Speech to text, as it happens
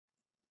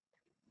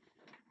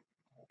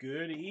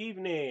Good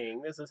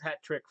evening. This is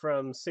HatTrick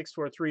from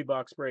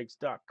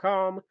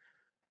 643boxbreaks.com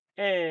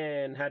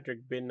and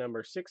HatTrick bin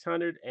number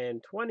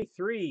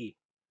 623.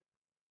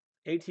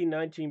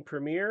 1819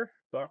 Premier,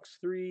 box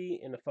 3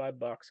 in a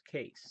 5-box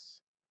case.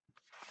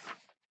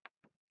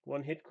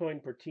 1 hit coin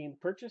per team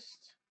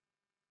purchased.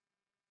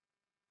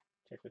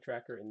 Check the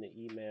tracker in the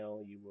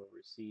email you will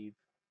receive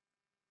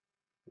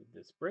with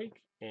this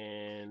break.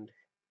 And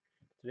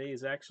today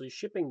is actually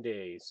shipping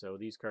day, so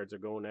these cards are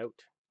going out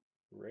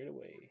right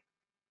away.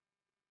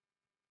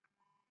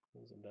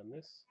 Once I've done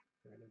this,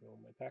 they're going to go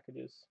in my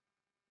packages.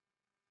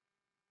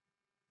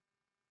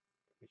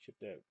 We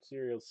shipped out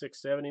serial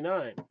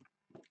 679.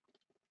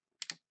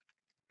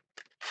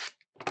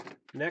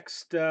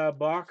 Next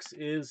box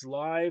is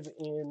live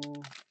in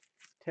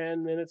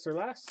 10 minutes or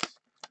less.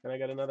 And I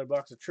got another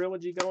box of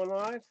Trilogy going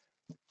live.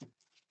 If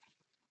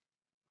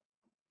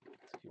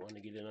you want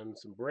to get in on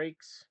some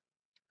breaks,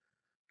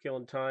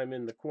 killing time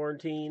in the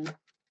quarantine,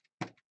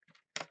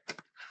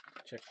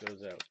 check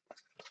those out.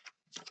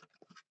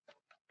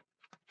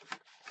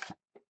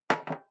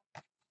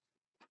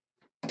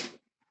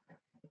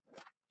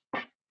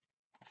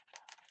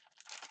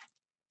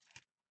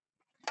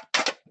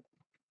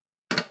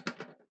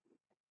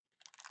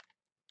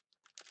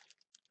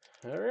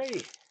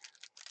 Alrighty.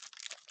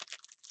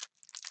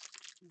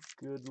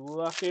 Good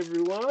luck,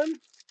 everyone.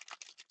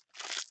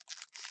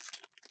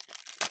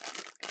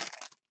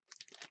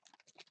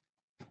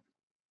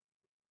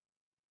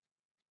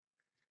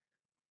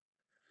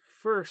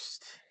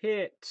 First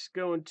hit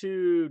going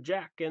to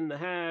Jack and the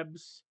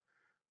Habs.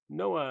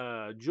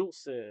 Noah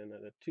Juleson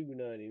at a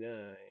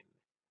 $2.99.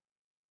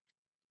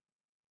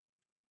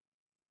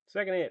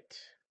 Second hit.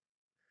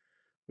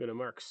 I'm going to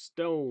mark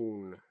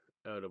Stone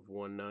out of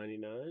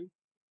 $1.99.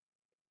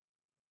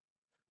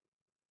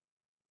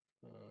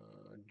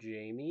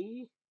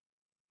 Jamie.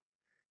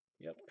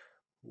 Yep.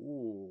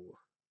 Ooh.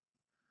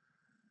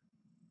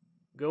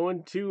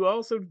 Going to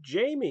also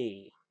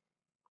Jamie.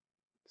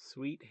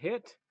 Sweet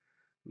hit.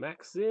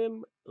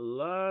 Maxime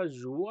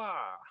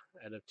Lajoie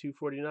at a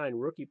 $2.49.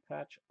 Rookie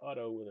patch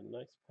auto with a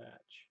nice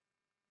patch.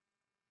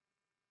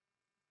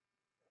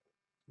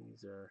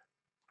 These are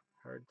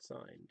hard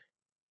signed.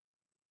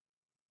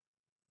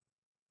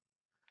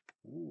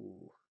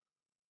 Ooh.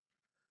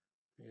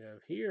 We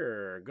have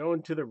here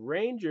going to the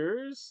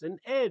Rangers and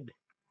Ed.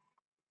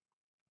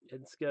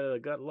 Ed's got a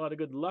lot of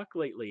good luck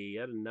lately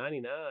at a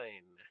 99.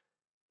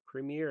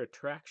 Premier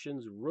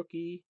Attractions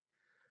rookie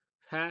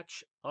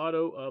patch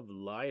auto of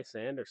Elias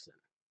Anderson.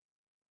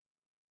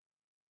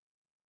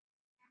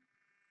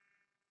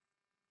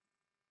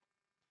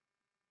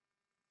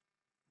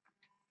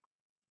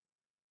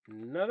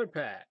 Another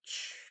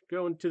patch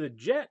going to the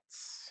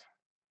Jets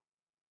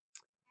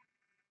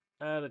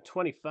at a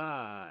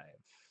 25.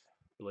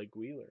 Blake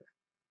Wheeler.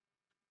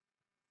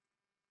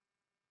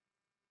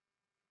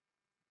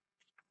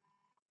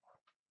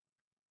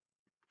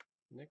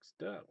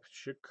 Next up,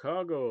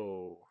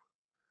 Chicago.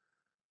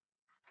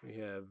 We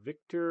have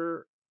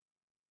Victor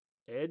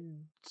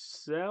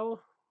Edsel,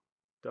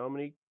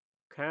 Dominique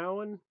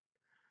Cowan,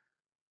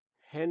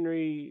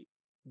 Henry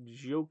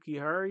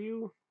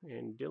Jokiharju,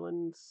 and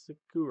Dylan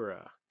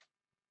Sakura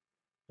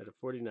at a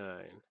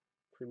 49.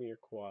 Premier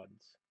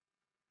Quads.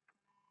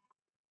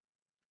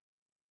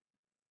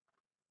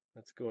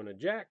 That's going to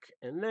Jack.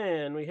 And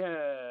then we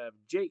have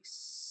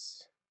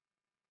Jace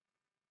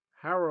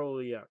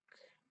Harolyuk.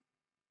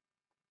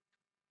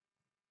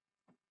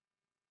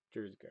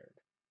 Jersey card.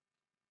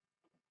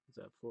 Is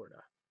that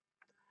Florida?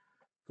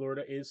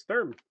 Florida is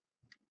Therm.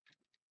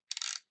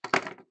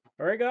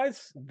 Alright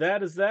guys,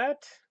 that is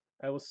that.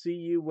 I will see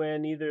you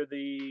when either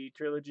the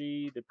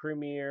Trilogy, the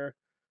Premier,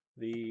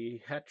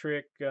 the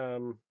HatTrick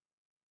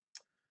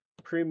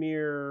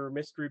Premier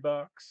Mystery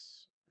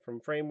Box from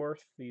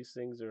Frameworth. These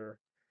things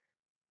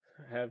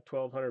have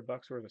 $1,200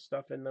 worth of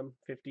stuff in them.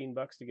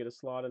 $15 to get a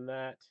slot in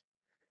that.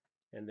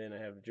 And then I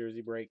have a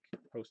Jersey break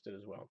posted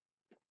as well.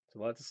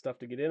 So lots of stuff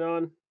to get in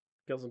on.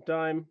 Kill some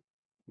time.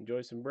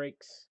 Enjoy some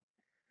breaks.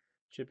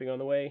 Shipping on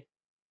the way.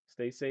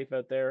 Stay safe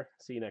out there.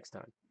 See you next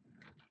time.